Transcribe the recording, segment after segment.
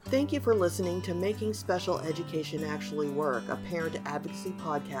Thank you for listening to Making Special Education Actually Work, a parent advocacy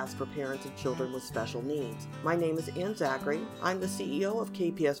podcast for parents of children with special needs. My name is Ann Zachary. I'm the CEO of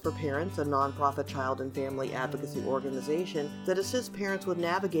KPS for Parents, a nonprofit child and family advocacy organization that assists parents with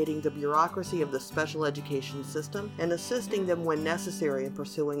navigating the bureaucracy of the special education system and assisting them when necessary in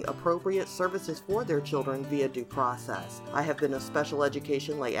pursuing appropriate services for their children via due process. I have been a special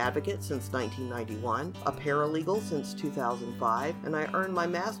education lay advocate since 1991, a paralegal since 2005, and I earned my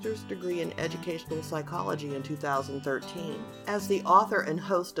master's degree in educational psychology in 2013. As the author and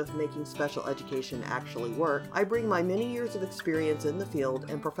host of Making Special Education Actually Work, I bring my many years of experience in the field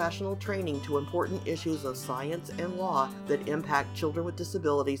and professional training to important issues of science and law that impact children with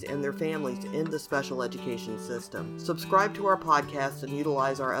disabilities and their families in the special education system. Subscribe to our podcast and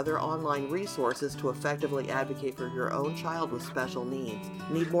utilize our other online resources to effectively advocate for your own child with special needs.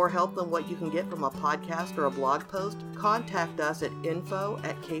 Need more help than what you can get from a podcast or a blog post? Contact us at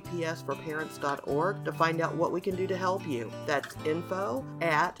info@kpsforparents.org to find out what we can do to help you. That's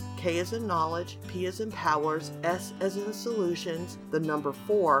info@K as in knowledge, P as in powers, S as in solutions, the number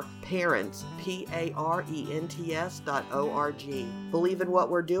 4, parents, PARENTS.org. Believe in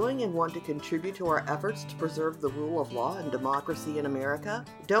what we're doing and want to contribute to our efforts to preserve the rule of law and democracy in America?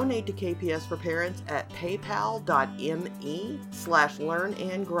 Donate to KPS for Parents at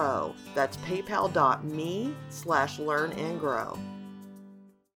paypal.me/learnandgrow. That's paypal.me/learnandgrow.